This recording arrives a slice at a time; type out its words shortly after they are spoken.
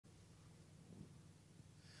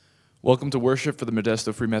Welcome to worship for the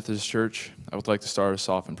Modesto Free Methodist Church. I would like to start us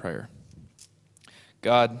off in prayer.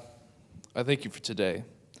 God, I thank you for today.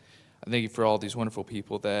 I thank you for all these wonderful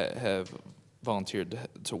people that have volunteered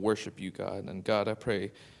to worship you, God. And God, I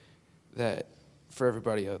pray that for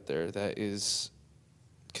everybody out there that is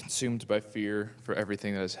consumed by fear for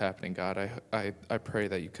everything that is happening, God, I pray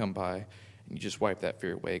that you come by and you just wipe that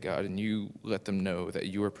fear away, God, and you let them know that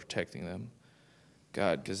you are protecting them.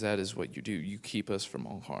 God, because that is what you do. You keep us from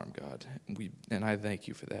all harm, God. And I thank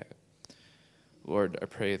you for that. Lord, I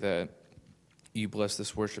pray that you bless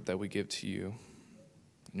this worship that we give to you.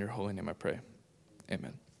 In your holy name I pray.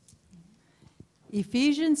 Amen.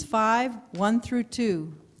 Ephesians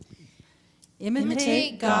 5:1-2.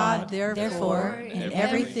 Imitate God, therefore, in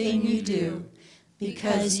everything you do,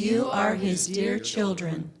 because you are his dear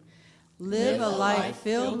children. Live a life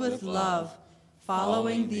filled with love,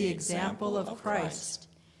 following the example of Christ.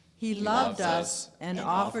 He loved us and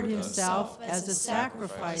offered himself as a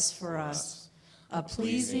sacrifice for us, a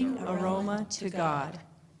pleasing aroma to God.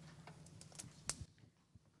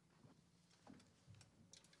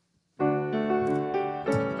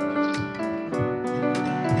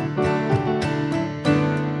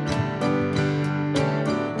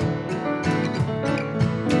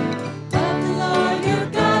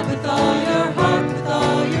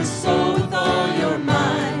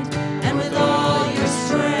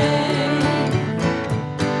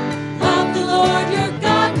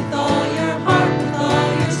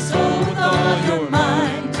 Mind.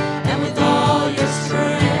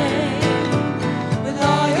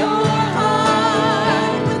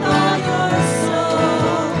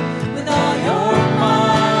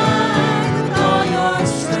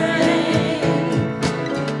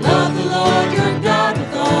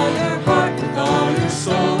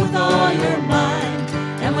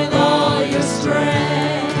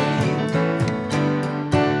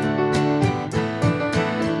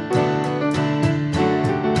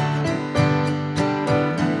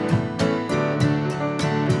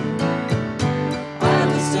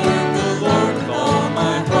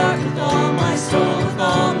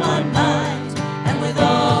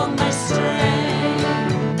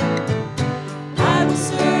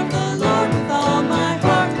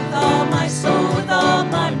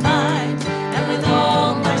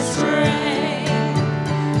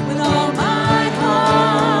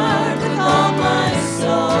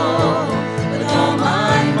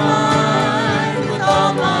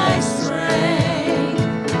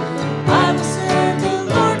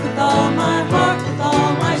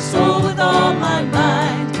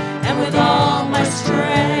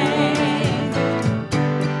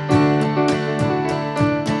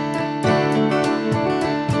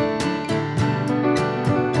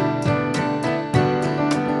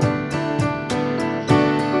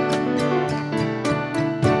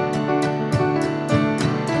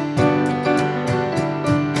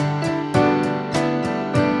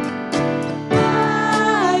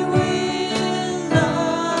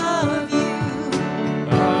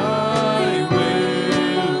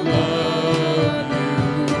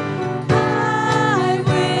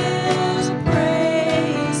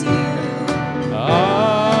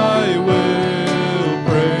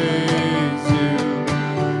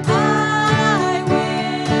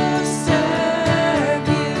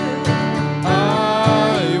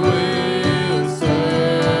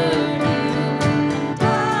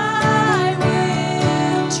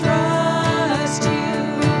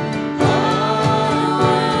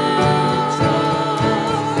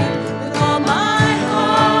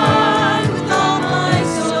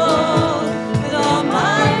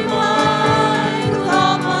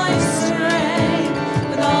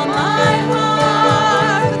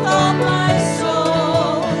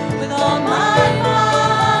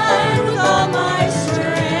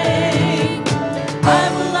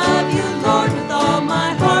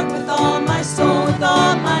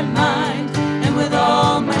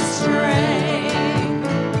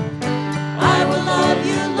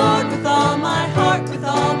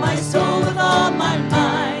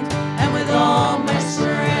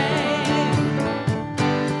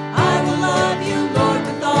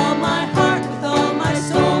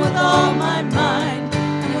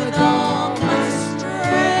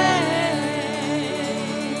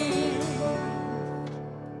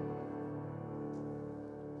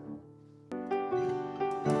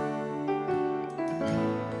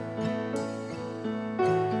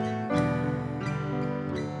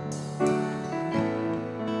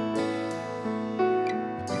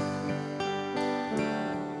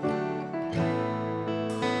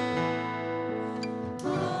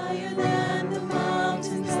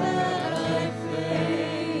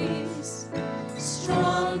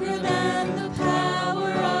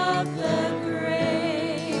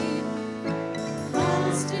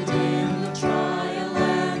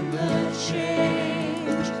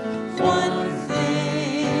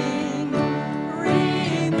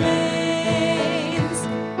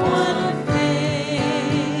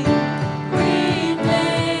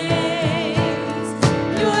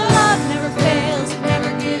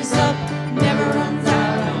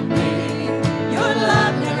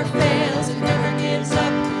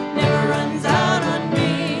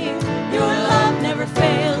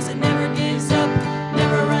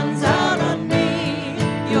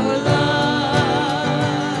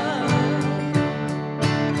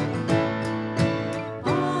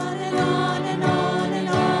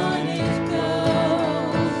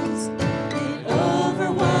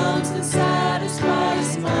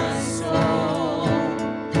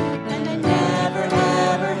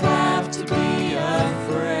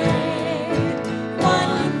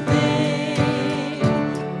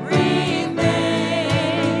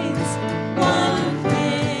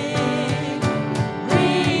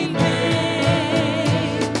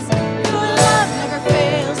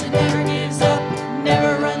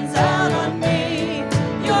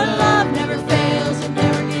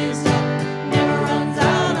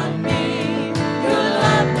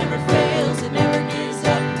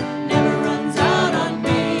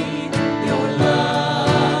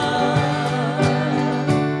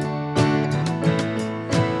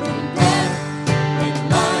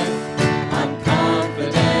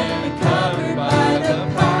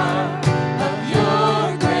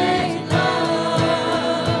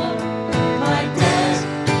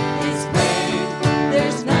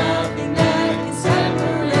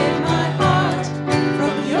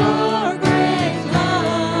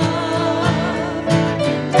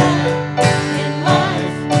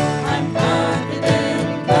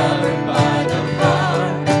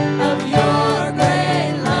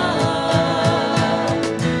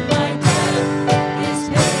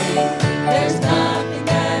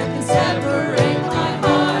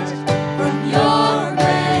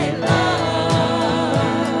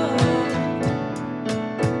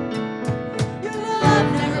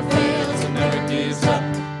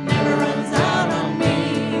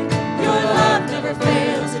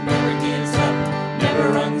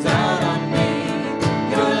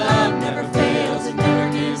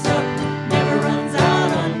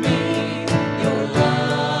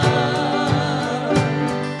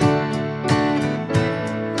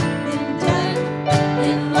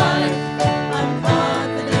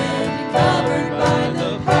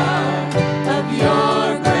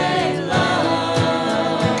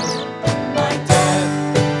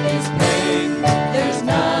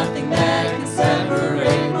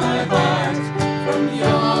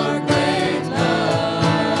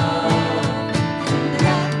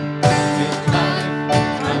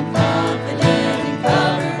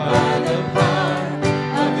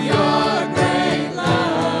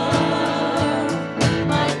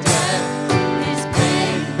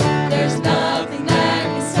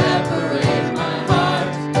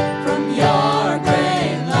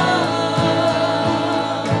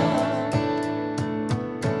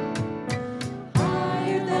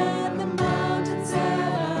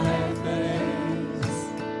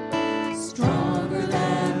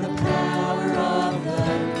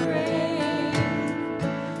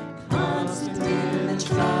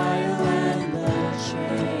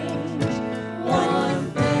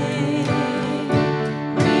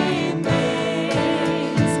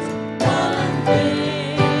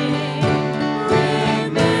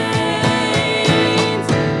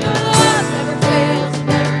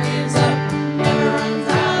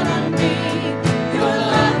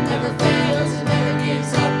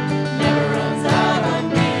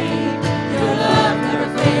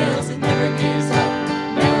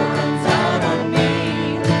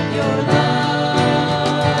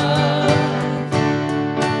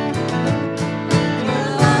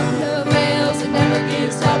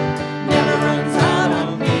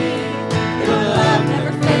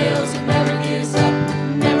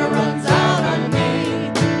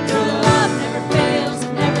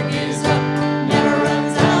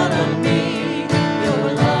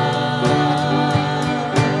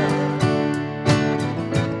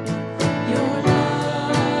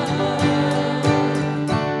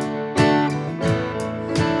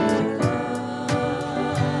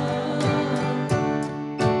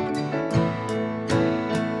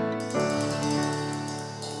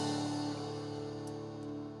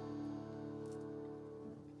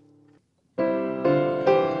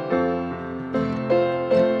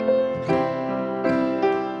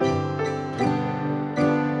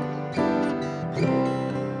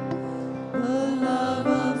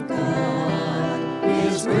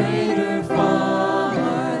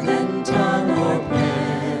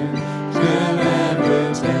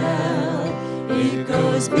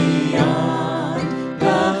 was beyond the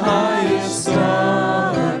highest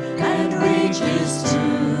star and reaches to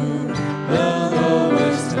the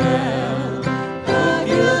lowest hell. The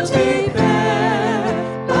guilty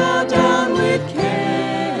pair bow down with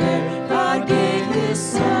care. God gave His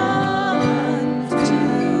Son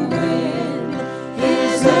to win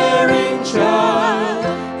His erring child.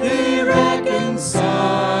 He reconciled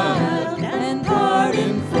and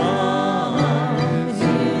pardoned from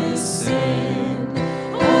His sin.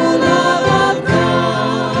 Oh, love of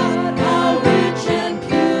God, how rich and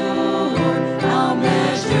pure, how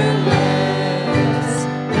measureless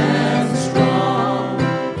and strong,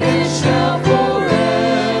 it shall forevermore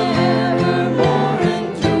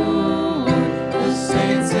endure, the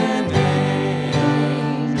saints and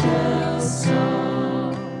angels'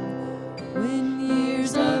 song. When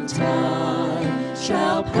years of time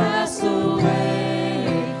shall pass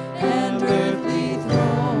away, and earthly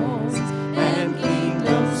thrones and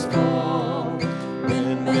kingdoms fall,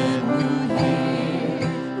 when men who hear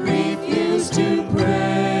refuse to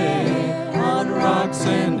pray, on rocks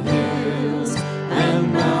and hills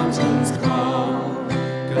and mountains call,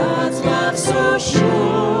 God's love so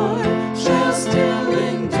sure shall still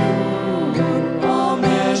endure, all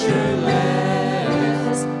measureless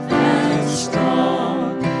and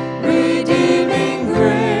strong, redeeming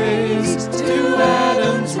grace to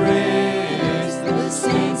Adam's race, the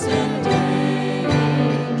saints and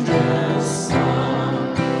angels'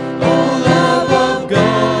 song. Oh, love of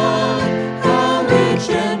God, how rich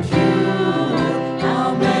and pure,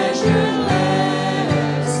 how measureless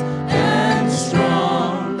and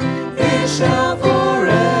strong, it shall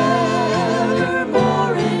forevermore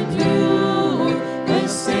endure, the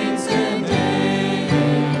saints and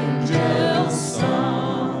angels'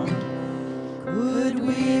 song. Could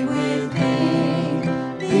we with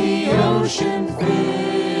Thee the ocean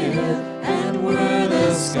fill, and were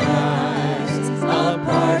the skies of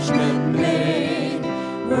parchment made,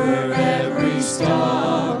 were every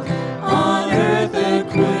stalk on earth a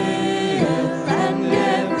quill, and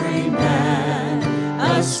every man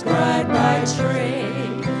a scribe by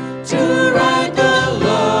trade, to write the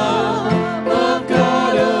love of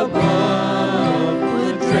God above,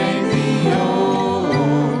 would drain the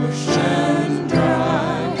ocean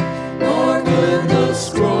dry, nor could the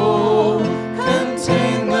scroll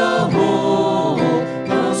contain the whole,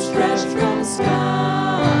 though stretched from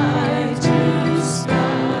sky to sky.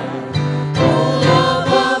 Oh, love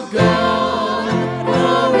of God,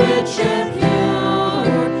 how rich and pure,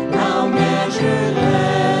 how measureless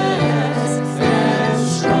and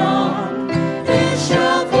strong, it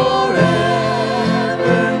shall forevermore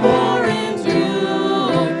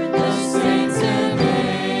endure, the saints and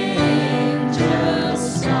angels'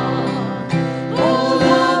 song. Oh,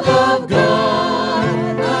 love of God,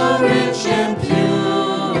 how rich and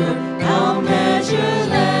pure, how measureless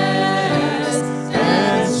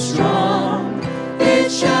and strong,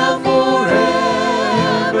 it shall forevermore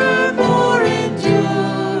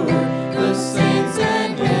endure, the saints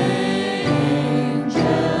and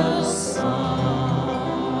angels' song.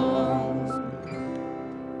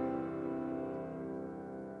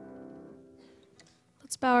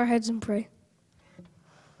 Let's bow our heads and pray.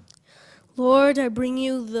 Lord, I bring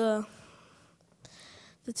you the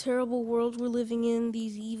terrible world we're living in,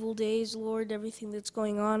 these evil days, Lord, everything that's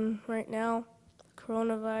going on right now,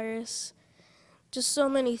 coronavirus, just so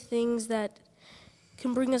many things that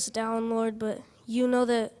can bring us down, Lord, but you know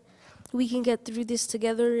that we can get through this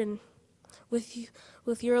together, and with you,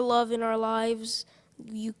 with your love in our lives,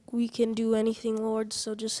 we can do anything, Lord,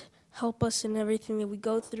 so just help us in everything that we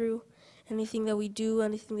go through, anything that we do,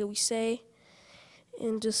 anything that we say,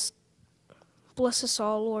 and just bless us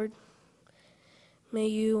all, Lord. May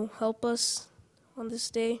you help us on this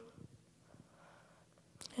day,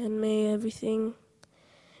 and may everything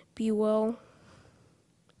be well.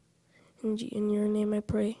 In your name I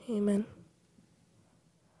pray, amen.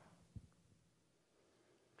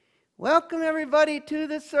 Welcome, everybody, to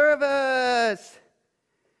the service.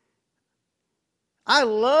 I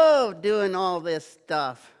love doing all this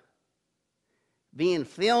stuff. Being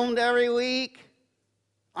filmed every week.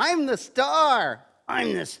 I'm the star.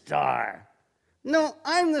 I'm the star. No,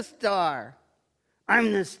 I'm the star.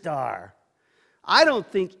 I'm the star. I don't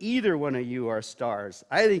think either one of you are stars.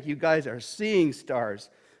 I think you guys are seeing stars.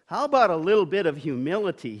 How about a little bit of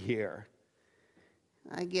humility here?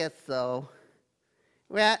 I guess so.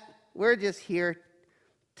 We're just here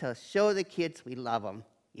to show the kids we love them.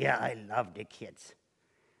 Yeah, I love the kids.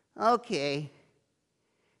 Okay.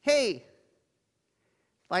 Hey,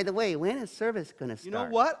 by the way, when is service going to start? You know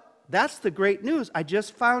what? That's the great news. I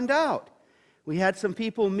just found out. We had some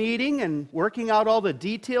people meeting and working out all the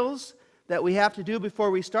details that we have to do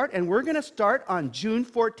before we start, and we're going to start on June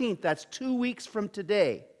 14th. That's 2 weeks from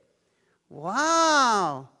today.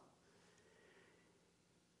 Wow!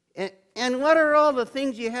 And what are all the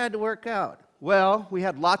things you had to work out? Well, we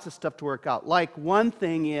had lots of stuff to work out. Like, one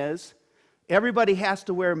thing is, everybody has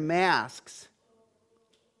to wear masks.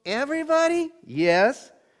 Everybody?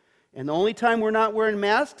 Yes. And the only time we're not wearing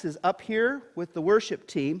masks is up here with the worship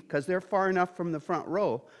team, because they're far enough from the front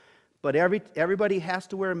row. But everybody has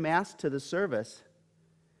to wear masks to the service.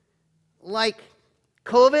 Like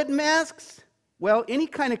COVID masks? Well, any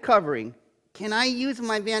kind of covering. Can I use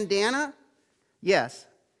my bandana? Yes.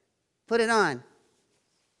 Put it on.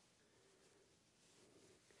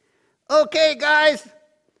 Okay, guys,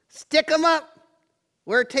 stick them up.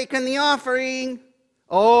 We're taking the offering.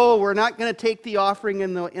 Oh, we're not going to take the offering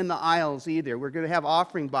in the aisles either. We're going to have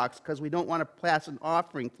offering box because we don't want to pass an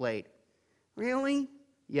offering plate. Really?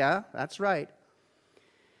 Yeah, that's right.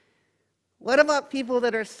 What about people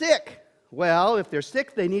that are sick? Well, if they're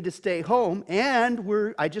sick, they need to stay home.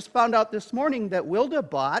 And I just found out this morning that Wilda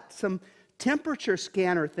bought some temperature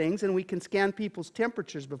scanner things, and we can scan people's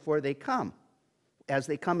temperatures before they come, as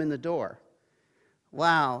they come in the door.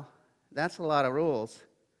 Wow, that's a lot of rules.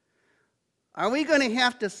 Are we going to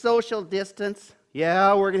have to social distance?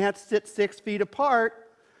 Yeah, we're going to have to sit 6 feet apart.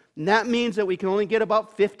 And that means that we can only get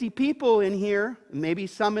about 50 people in here, maybe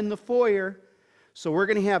some in the foyer. So we're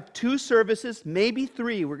going to have 2 services, maybe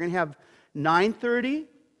 3. We're going to have 9:30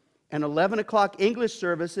 and 11 o'clock English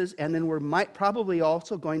services, and then we're probably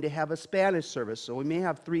also going to have a Spanish service. So we may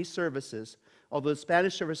have 3 services, although the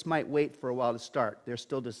Spanish service might wait for a while to start. They're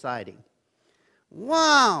still deciding.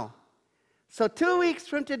 Wow! So 2 weeks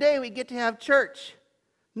from today, we get to have church.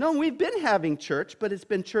 No, we've been having church, but it's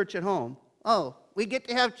been church at home. Oh, we get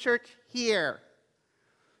to have church here.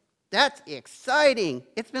 That's exciting.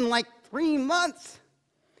 It's been like 3 months.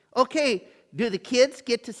 Okay, do the kids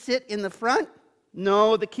get to sit in the front?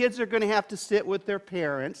 No, the kids are going to have to sit with their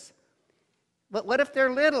parents. But what if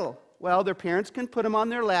they're little? Well, their parents can put them on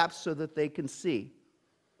their laps so that they can see.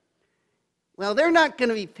 Well, they're not going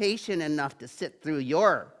to be patient enough to sit through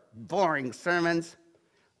your boring sermons.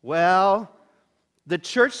 Well, the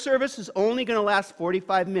church service is only going to last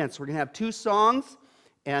 45 minutes. We're going to have 2 songs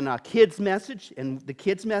and a kids' message, and the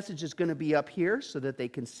kids' message is going to be up here so that they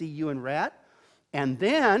can see you and Rat. And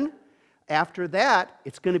then, after that,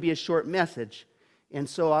 it's going to be a short message. And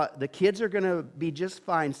so the kids are going to be just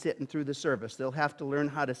fine sitting through the service. They'll have to learn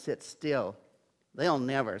how to sit still. They'll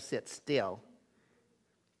never sit still.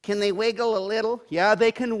 Can they wiggle a little? Yeah,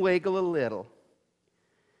 they can wiggle a little.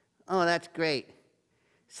 Oh, that's great.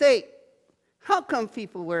 Say, how come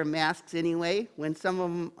people wear masks anyway when some of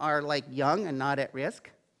them are like young and not at risk?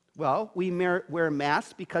 Well, we wear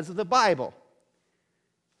masks because of the Bible.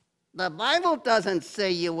 The Bible doesn't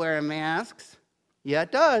say you wear masks. Yeah,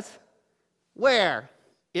 it does. Where?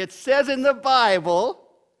 It says in the Bible,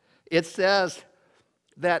 it says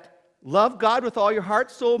that love God with all your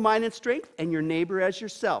heart, soul, mind, and strength, and your neighbor as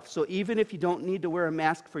yourself. So even if you don't need to wear a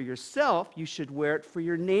mask for yourself, you should wear it for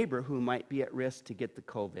your neighbor who might be at risk to get the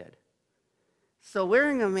COVID. So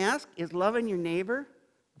wearing a mask is loving your neighbor?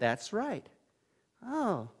 That's right.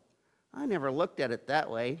 Oh, I never looked at it that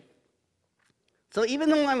way. So even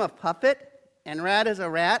though I'm a puppet and Rat is a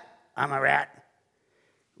rat, I'm a rat.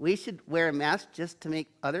 We should wear a mask just to make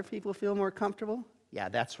other people feel more comfortable? Yeah,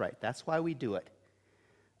 that's right. That's why we do it.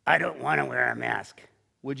 I don't want to wear a mask.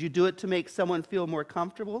 Would you do it to make someone feel more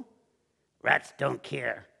comfortable? Rats don't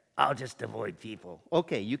care. I'll just avoid people.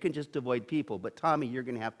 Okay, you can just avoid people, but Tommy, you're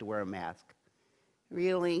going to have to wear a mask.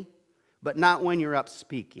 Really? But not when you're up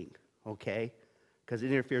speaking, okay? Because it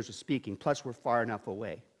interferes with speaking. Plus, we're far enough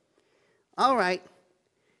away. All right.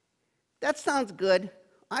 That sounds good.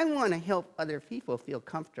 I want to help other people feel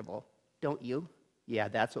comfortable, don't you? Yeah,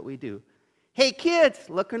 that's what we do. Hey, kids,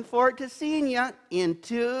 looking forward to seeing you in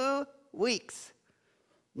 2 weeks.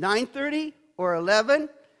 9:30 or 11,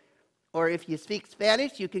 or if you speak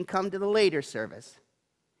Spanish, you can come to the later service.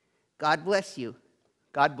 God bless you.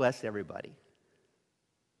 God bless everybody.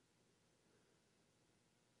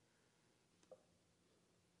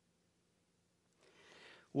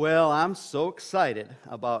 Well, I'm so excited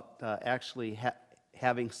about actually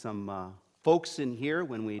having some folks in here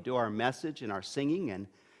when we do our message and our singing, and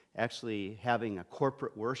actually having a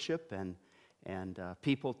corporate worship and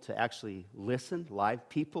people to actually listen, live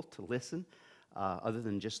people to listen, other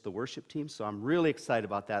than just the worship team. So I'm really excited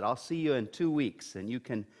about that. I'll see you in 2 weeks, and you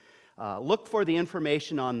can look for the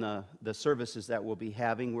information on the services that we'll be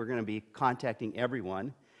having. We're going to be contacting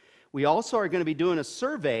everyone. We also are going to be doing a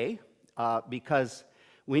survey because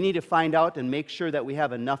We need to find out and make sure that we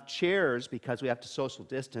have enough chairs because we have to social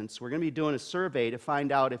distance. We're going to be doing a survey to find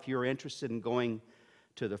out if you're interested in going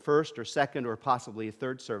to the first or second or possibly a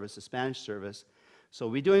third service, a Spanish service. So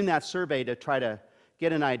we're doing that survey to try to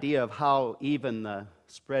get an idea of how even the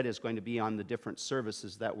spread is going to be on the different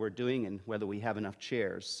services that we're doing and whether we have enough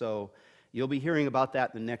chairs. So you'll be hearing about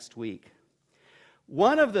that the next week.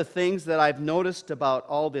 One of the things that I've noticed about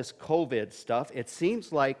all this COVID stuff, it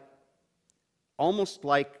seems like almost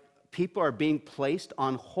like people are being placed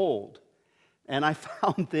on hold. And I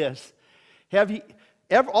found this.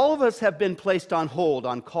 All of us have been placed on hold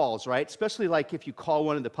on calls, right? Especially like if you call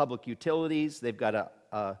one of the public utilities, they've got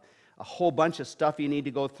a whole bunch of stuff you need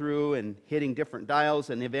to go through and hitting different dials,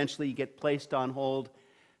 and eventually you get placed on hold.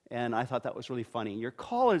 And I thought that was really funny. Your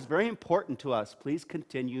call is very important to us. Please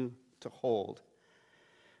continue to hold.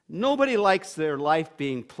 Nobody likes their life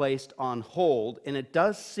being placed on hold, and it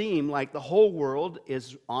does seem like the whole world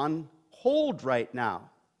is on hold right now.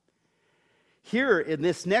 Here in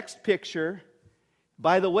this next picture,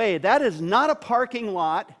 by the way, that is not a parking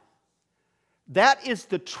lot. That is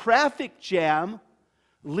the traffic jam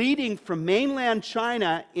leading from mainland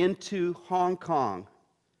China into Hong Kong.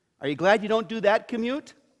 Are you glad you don't do that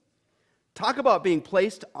commute? Talk about being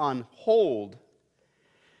placed on hold.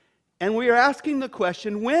 And we are asking the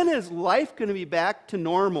question, when is life going to be back to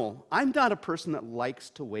normal? I'm not a person that likes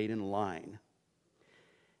to wait in line.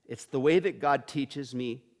 It's the way that God teaches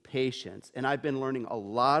me patience, and I've been learning a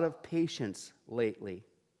lot of patience lately.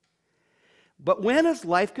 But when is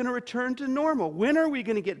life going to return to normal? When are we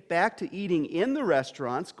going to get back to eating in the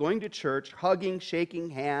restaurants, going to church, hugging, shaking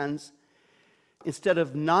hands, instead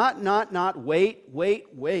of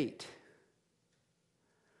wait?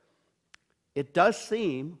 It does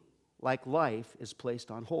seem like life is placed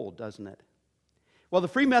on hold, doesn't it? Well, the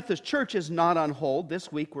Free Methodist Church is not on hold.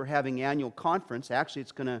 This week we're having annual conference. Actually,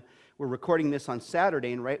 we're recording this on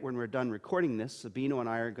Saturday, and right when we're done recording this, Sabino and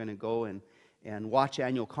I are going to go and watch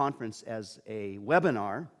annual conference as a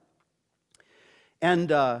webinar. And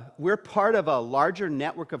we're part of a larger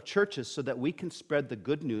network of churches so that we can spread the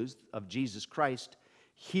good news of Jesus Christ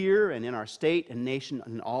here and in our state and nation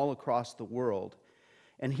and all across the world.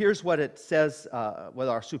 And here's what it says, what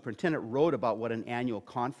our superintendent wrote about what an annual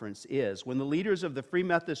conference is. When the leaders of the Free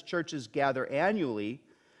Methodist churches gather annually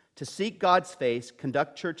to seek God's face,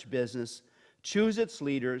 conduct church business, choose its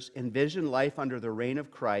leaders, envision life under the reign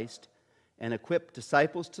of Christ, and equip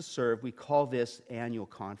disciples to serve, we call this annual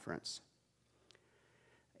conference.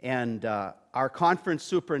 And our conference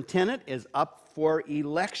superintendent is up for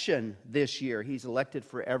election this year. He's elected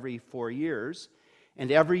for every 4 years. And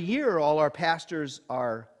every year, all our pastors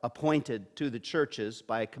are appointed to the churches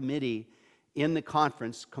by a committee in the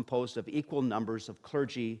conference composed of equal numbers of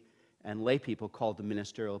clergy and lay people called the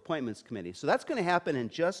Ministerial Appointments Committee. So that's going to happen in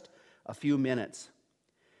just a few minutes.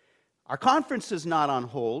 Our conference is not on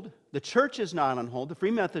hold. The church is not on hold. The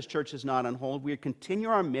Free Methodist Church is not on hold. We continue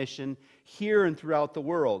our mission here and throughout the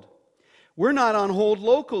world. We're not on hold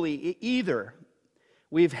locally either.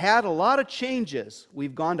 We've had a lot of changes.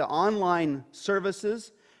 We've gone to online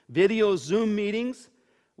services, video Zoom meetings.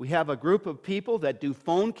 We have a group of people that do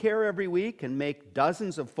phone care every week and make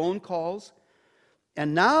dozens of phone calls.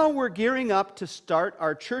 And now we're gearing up to start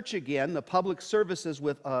our church again, the public services,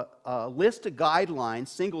 with a list of guidelines,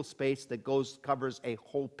 single space, that covers a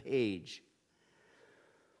whole page.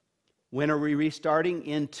 When are we restarting?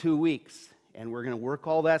 In 2 weeks. And we're going to work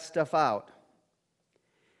all that stuff out.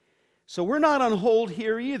 So we're not on hold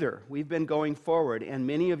here either. We've been going forward, and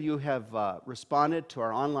many of you have responded to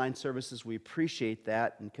our online services. We appreciate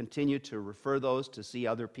that and continue to refer those to see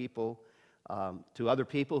other people, to other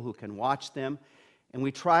people who can watch them. And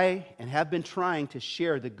we try and have been trying to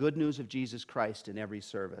share the good news of Jesus Christ in every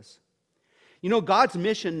service. You know, God's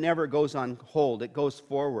mission never goes on hold. It goes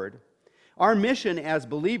forward. Our mission as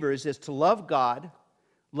believers is to love God,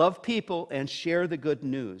 love people, and share the good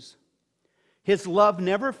news. His love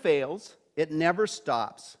never fails. It never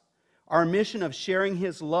stops. Our mission of sharing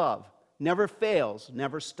His love never fails,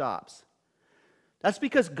 never stops. That's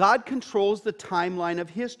because God controls the timeline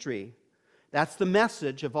of history. That's the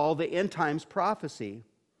message of all the end times prophecy.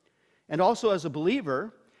 And also, as a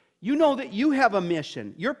believer, you know that you have a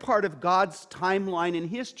mission. You're part of God's timeline in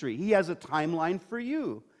history. He has a timeline for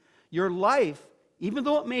you. Your life, even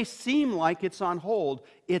though it may seem like it's on hold,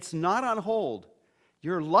 it's not on hold.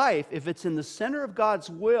 Your life, if it's in the center of God's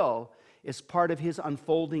will, is part of His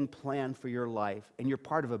unfolding plan for your life, and you're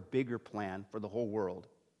part of a bigger plan for the whole world.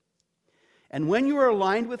 And when you are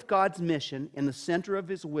aligned with God's mission in the center of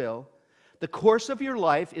His will, the course of your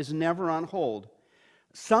life is never on hold.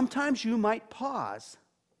 Sometimes you might pause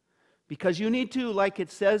Because you need to, like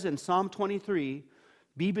it says in Psalm 23,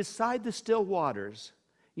 be beside the still waters.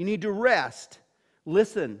 You need to rest,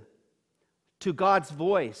 listen to God's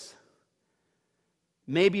voice.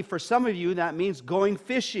 Maybe for some of you that means going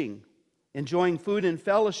fishing, enjoying food and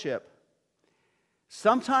fellowship.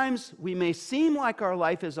 Sometimes we may seem like our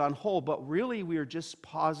life is on hold, but really we are just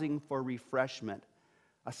pausing for refreshment,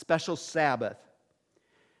 a special Sabbath.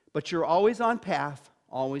 But you're always on path,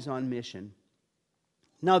 always on mission.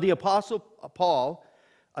 Now, the Apostle Paul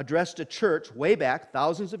addressed a church way back,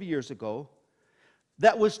 thousands of years ago,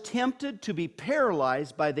 that was tempted to be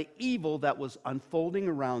paralyzed by the evil that was unfolding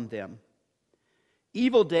around them.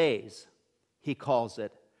 Evil days, he calls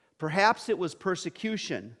it. Perhaps it was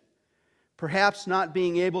persecution. Perhaps not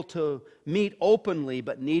being able to meet openly,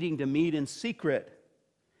 but needing to meet in secret.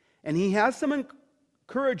 And he has some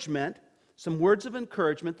encouragement, some words of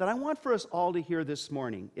encouragement that I want for us all to hear this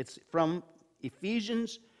morning. It's from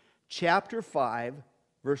Ephesians chapter 5,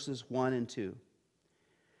 verses 1 and 2.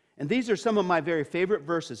 And these are some of my very favorite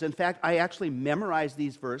verses. In fact, I actually memorized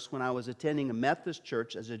these verses when I was attending a Methodist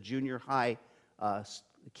church as a junior high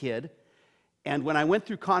kid. And when I went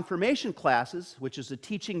through confirmation classes, which is a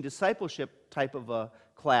teaching discipleship type of a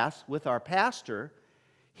class with our pastor,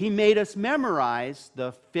 he made us memorize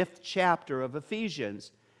the 5th chapter of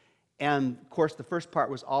Ephesians. And, of course, the first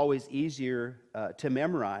part was always easier to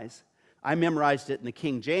memorize. I memorized it in the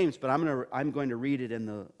King James, but I'm going to read it in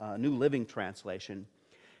the New Living Translation.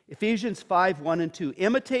 Ephesians 5, 1 and 2.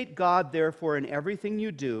 Imitate God, therefore, in everything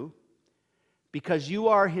you do, because you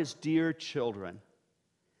are His dear children.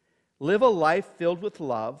 Live a life filled with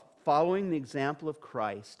love, following the example of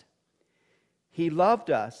Christ. He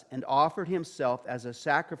loved us and offered Himself as a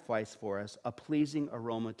sacrifice for us, a pleasing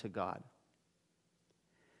aroma to God.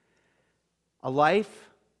 A life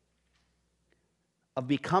of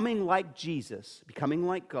becoming like Jesus, becoming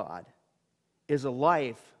like God, is a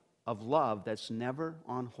life of love that's never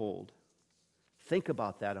on hold. Think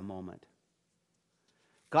about that a moment.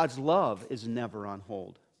 God's love is never on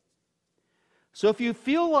hold. So if you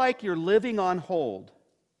feel like you're living on hold,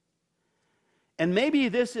 and maybe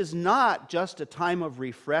this is not just a time of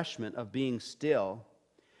refreshment, of being still,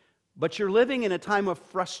 but you're living in a time of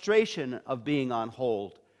frustration of being on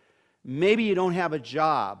hold. Maybe you don't have a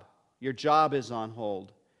job. Your job is on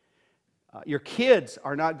hold. Your kids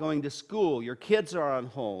are not going to school. Your kids are on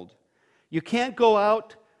hold. You can't go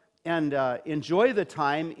out and enjoy the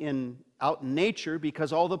time out in nature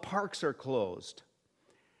because all the parks are closed.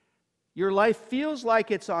 Your life feels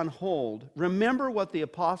like it's on hold. Remember what the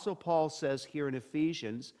Apostle Paul says here in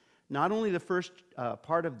Ephesians, not only the first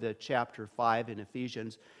part of the chapter 5 in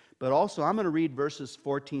Ephesians, but also I'm going to read verses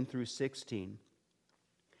 14 through 16.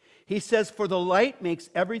 He says, "For the light makes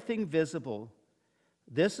everything visible.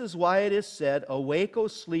 This is why it is said, 'Awake, O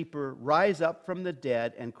sleeper, rise up from the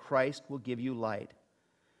dead, and Christ will give you light.'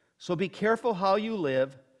 So be careful how you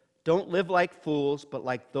live. Don't live like fools, but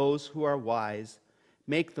like those who are wise.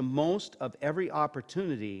 Make the most of every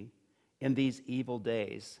opportunity in these evil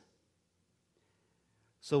days."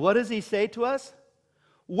 So what does he say to us?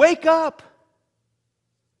 Wake up!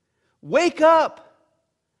 Wake up!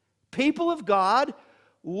 People of God,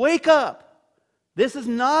 wake up! This is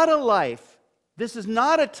not a life. This is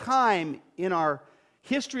not a time in our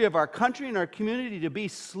history of our country and our community to be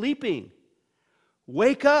sleeping.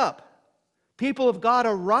 Wake up! People of God,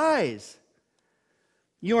 arise!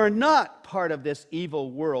 You are not part of this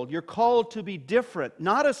evil world. You're called to be different,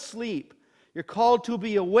 not asleep. You're called to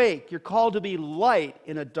be awake. You're called to be light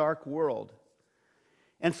in a dark world.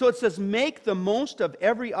 And so it says, make the most of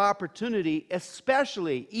every opportunity,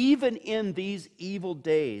 especially even in these evil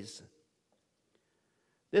days.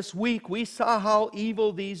 This week we saw how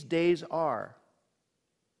evil these days are.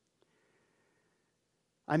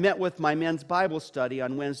 I met with my men's Bible study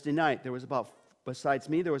on Wednesday night. Besides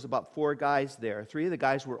me, there was about 4 guys there. 3 of the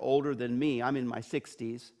guys were older than me. I'm in my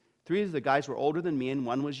 60s. 3 of the guys were older than me, and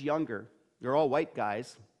 1 was younger. They're all white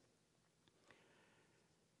guys.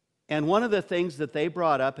 And one of the things that they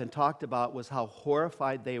brought up and talked about was how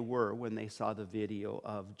horrified they were when they saw the video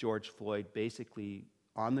of George Floyd basically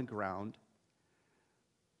on the ground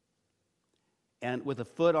and with a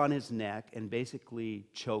foot on his neck and basically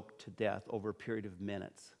choked to death over a period of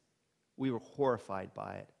minutes. We were horrified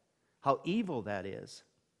by it. How evil that is.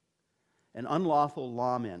 An unlawful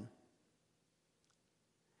lawman.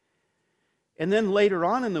 And then later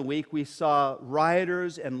on in the week, we saw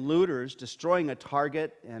rioters and looters destroying a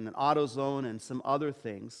Target and an AutoZone and some other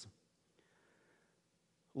things.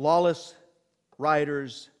 Lawless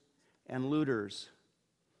rioters and looters.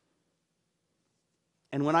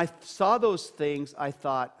 And when I saw those things, I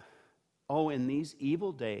thought, oh, in these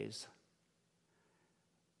evil days,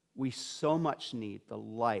 we so much need the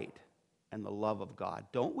light and the love of God,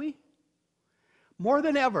 don't we? More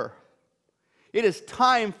than ever. It is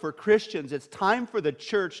time for Christians, it's time for the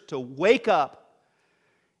church to wake up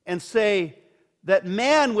and say that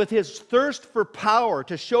man with his thirst for power,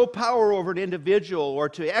 to show power over an individual or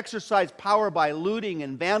to exercise power by looting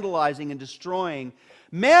and vandalizing and destroying,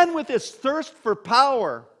 man with his thirst for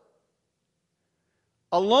power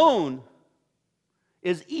alone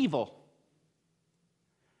is evil.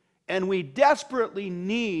 And we desperately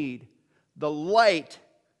need the light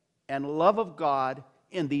and love of God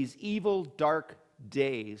in these evil, dark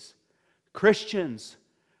days. Christians,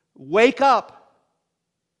 wake up.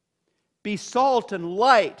 Be salt and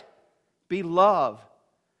light. Be love.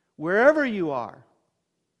 Wherever you are,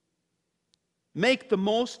 make the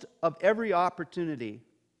most of every opportunity.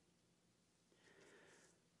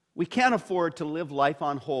 We can't afford to live life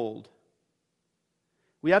on hold.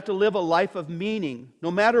 We have to live a life of meaning,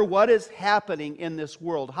 no matter what is happening in this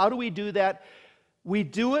world. How do we do that? We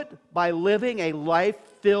do it by living a life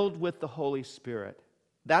filled with the Holy Spirit.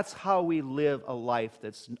 That's how we live a life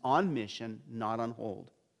that's on mission, not on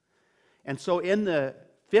hold. And so in the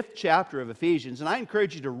 5th chapter of Ephesians, and I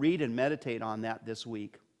encourage you to read and meditate on that this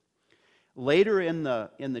week. Later in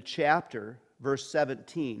the chapter, verse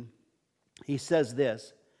 17, he says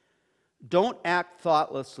this, "Don't act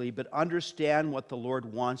thoughtlessly, but understand what the Lord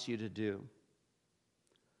wants you to do."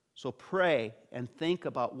 So pray and think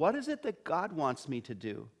about, what is it that God wants me to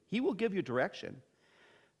do? He will give you direction.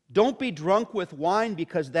 Don't be drunk with wine,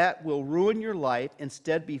 because that will ruin your life.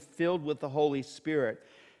 Instead, be filled with the Holy Spirit.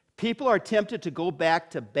 People are tempted to go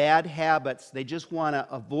back to bad habits. They just want to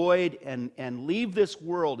avoid and leave this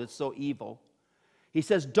world. It's so evil. He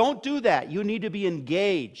says, don't do that. You need to be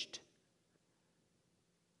engaged.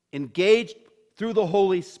 Engaged through the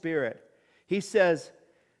Holy Spirit. He says,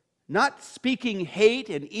 not speaking hate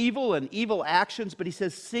and evil actions, but he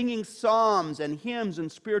says singing psalms and hymns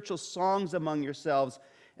and spiritual songs among yourselves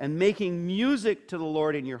and making music to the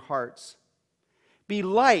Lord in your hearts. Be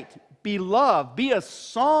light, be love, be a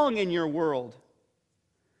song in your world.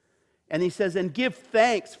 And he says, and give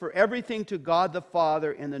thanks for everything to God the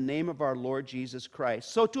Father in the name of our Lord Jesus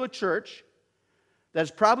Christ. So to a church that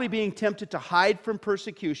is probably being tempted to hide from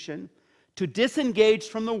persecution, to disengage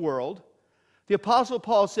from the world, the Apostle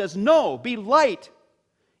Paul says, no, be light.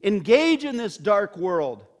 Engage in this dark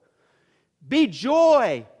world. Be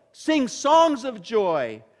joy. Sing songs of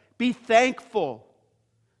joy. Be thankful.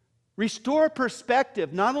 Restore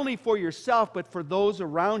perspective, not only for yourself, but for those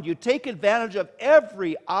around you. Take advantage of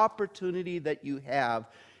every opportunity that you have.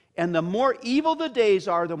 And the more evil the days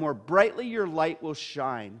are, the more brightly your light will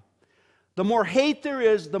shine. The more hate there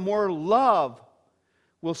is, the more love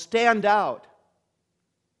will stand out.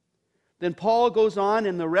 Then Paul goes on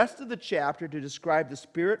in the rest of the chapter to describe the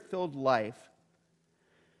Spirit-filled life.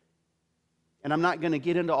 And I'm not going to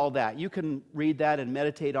get into all that. You can read that and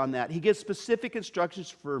meditate on that. He gives specific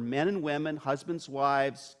instructions for men and women, husbands,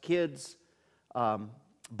 wives, kids,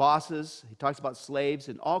 bosses. He talks about slaves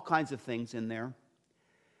and all kinds of things in there.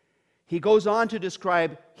 He goes on to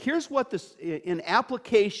describe, here's what this, in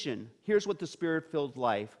application, here's what the Spirit-filled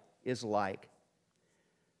life is like.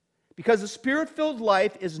 Because the Spirit-filled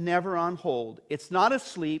life is never on hold. It's not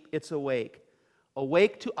asleep, it's awake.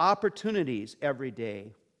 Awake to opportunities every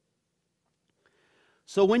day.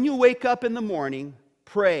 So when you wake up in the morning,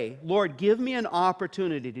 pray, Lord, give me an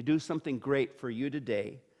opportunity to do something great for you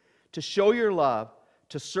today, to show your love,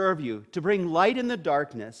 to serve you, to bring light in the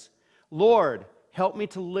darkness. Lord, help me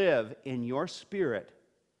to live in your Spirit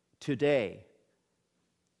today.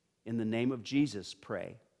 In the name of Jesus,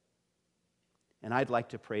 pray. And I'd like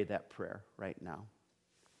to pray that prayer right now.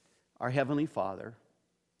 Our Heavenly Father,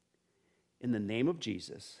 in the name of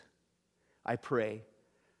Jesus, I pray,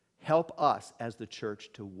 help us as the church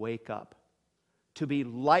to wake up, to be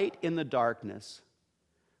light in the darkness,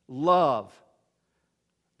 love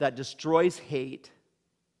that destroys hate.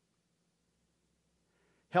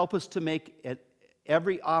 Help us to make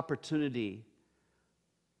every opportunity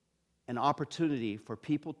an opportunity for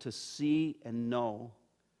people to see and know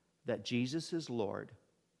that Jesus is Lord.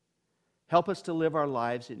 Help us to live our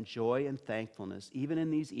lives in joy and thankfulness, even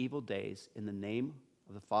in these evil days. In the name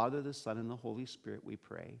of the Father, the Son, and the Holy Spirit, we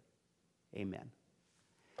pray. Amen.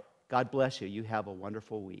 God bless you. You have a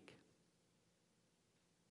wonderful week.